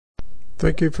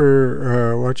Thank you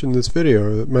for watching this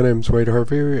video. My name is Wade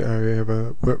Harvey. I have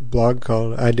a blog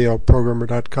called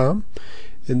idealprogrammer.com,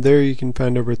 and there you can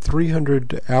find over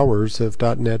 300 hours of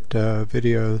 .NET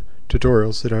video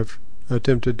tutorials that I've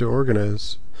attempted to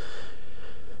organize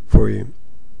for you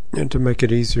and to make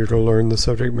it easier to learn the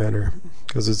subject matter,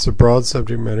 because it's a broad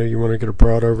subject matter. You want to get a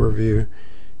broad overview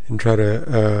and try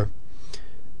to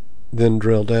then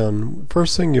drill down.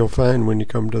 First thing you'll find when you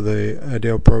come to the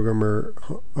Ideal Programmer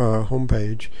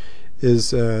homepage is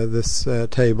this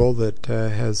table that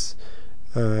has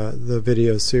the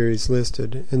video series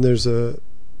listed, and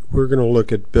we're going to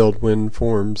look at Build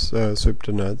WinForms soup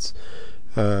to nuts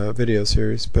video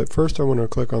series. But first I want to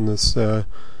click on this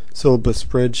syllabus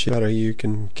spreadsheet how you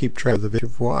can keep track of the video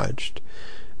you've watched,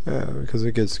 because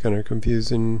it gets kind of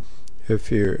confusing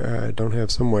if you don't have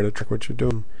some way to track what you're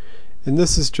doing. And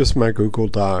this is just my Google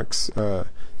Docs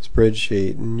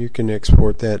spreadsheet, and you can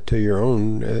export that to your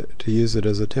own to use it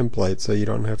as a template, so you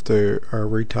don't have to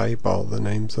retype all the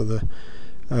names of the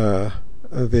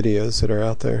videos that are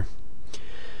out there.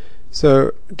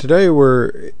 So today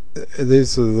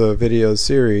these are the video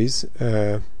series,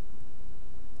 and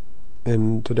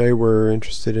today we're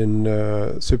interested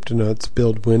in soup to nuts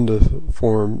Build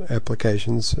WinForms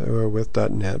applications with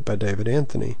 .NET by David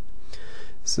Anthony.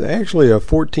 It's actually a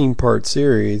 14-part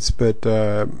series, but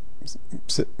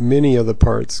many of the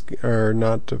parts are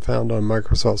not found on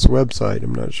Microsoft's website.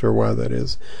 I'm not sure why that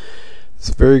is. It's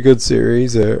a very good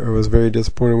series. I was very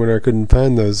disappointed when I couldn't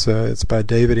find those. It's by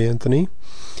David Anthony,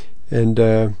 and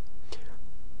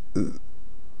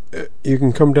you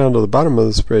can come down to the bottom of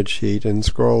the spreadsheet and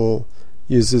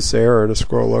use this arrow to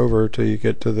scroll over till you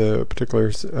get to the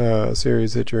particular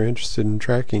series that you're interested in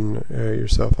tracking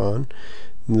yourself on.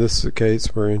 In this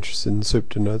case, we're interested in soup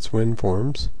to nuts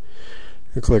WinForms.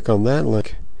 You click on that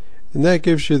link, and that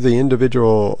gives you the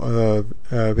individual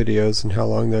videos and how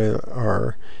long they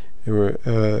are, and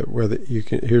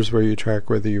here's where you track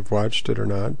whether you've watched it or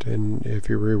not, and if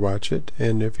you rewatch it,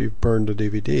 and if you've burned a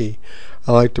DVD.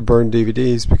 I like to burn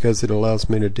DVDs because it allows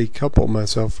me to decouple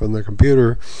myself from the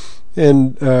computer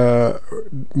and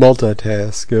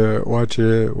multitask, watch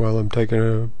it while I'm taking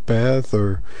a bath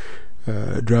or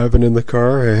driving in the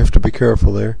car. I have to be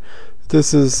careful there.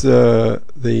 This is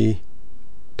the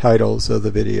titles of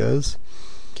the videos.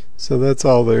 So that's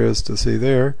all there is to see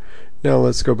there. Now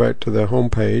let's go back to the home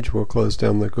page. We'll close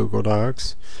down the Google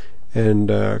Docs and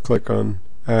click on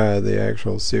the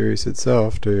actual series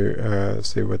itself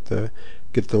to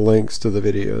get the links to the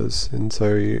videos. And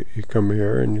so you come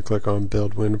here and you click on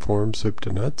Build WinForms soup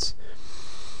to nuts.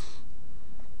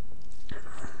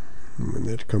 And when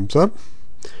that comes up,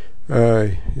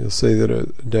 you'll see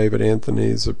that David Anthony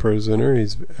is a presenter.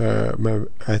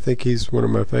 I think he's one of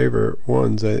my favorite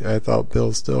ones. I thought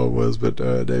Bill Still was, but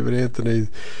David Anthony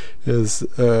has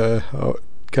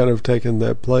kind of taken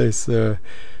that place. I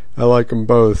like them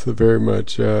both very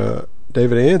much.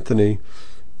 David Anthony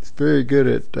is very good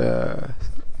at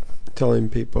telling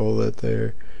people that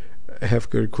they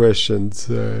have good questions.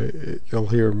 You'll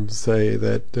hear him say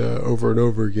that over and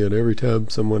over again every time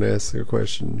someone asks a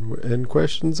question, and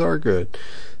questions are good,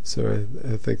 so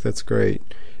I think that's great.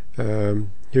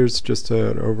 Here's just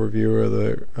an overview of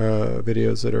the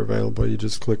videos that are available. You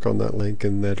just click on that link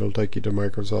and that'll take you to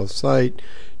Microsoft's site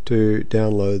to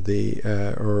download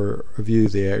or view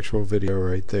the actual video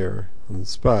right there on the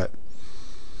spot.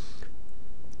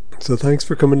 So thanks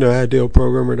for coming to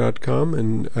idealprogrammer.com,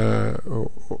 and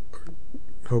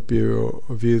hope you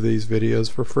view these videos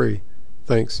for free.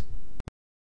 Thanks.